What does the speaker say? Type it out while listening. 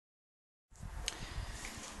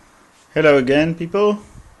Hello again, people.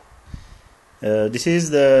 This is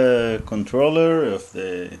the controller of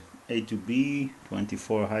the A2B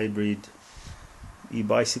 24 hybrid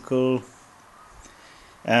e-bicycle,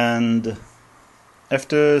 and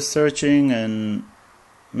after searching and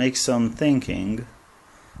make some thinking,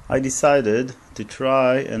 I decided to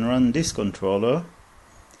try and run this controller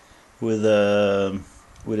with a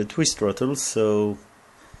twist throttle. So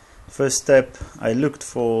first step, I looked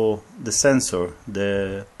for the sensor,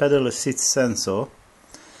 the pedal assist sensor,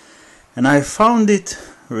 and I found it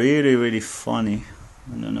really funny.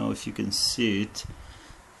 I don't know if you can see it.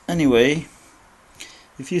 Anyway,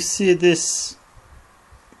 if you see this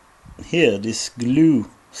here, this glue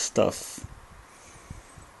stuff,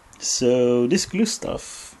 so this glue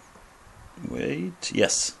stuff,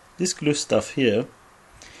 this glue stuff here,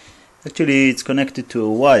 actually it's connected to a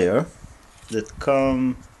wire that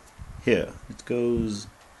come here. It goes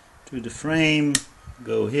to the frame,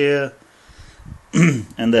 go here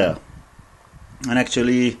and there, and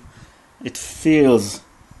actually it feels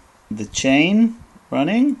the chain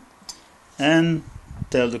running and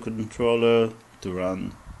tell the controller to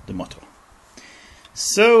run the motor.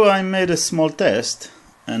 So I made a small test,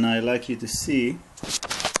 and I like you to see.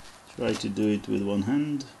 Try to do it with one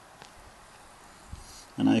hand,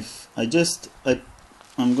 and I'm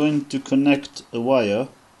going to connect a wire.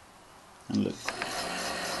 And look,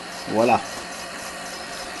 voila,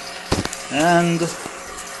 and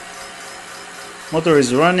motor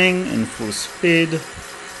is running in full speed.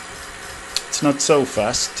 It's not so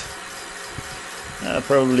fast,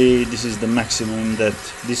 probably this is the maximum that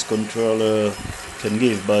this controller can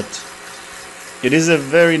give, but it is a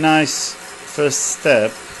very nice first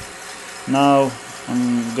step. Now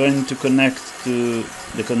I'm going to connect to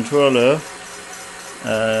the controller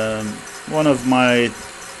one of my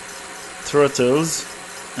throttles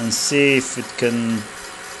and see if it can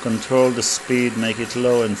control the speed, make it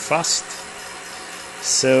low and fast.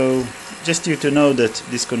 So just you to know that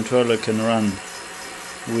this controller can run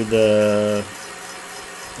with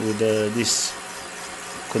this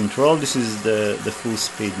control. This is the full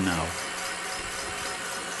speed now.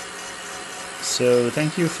 So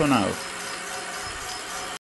thank you for now.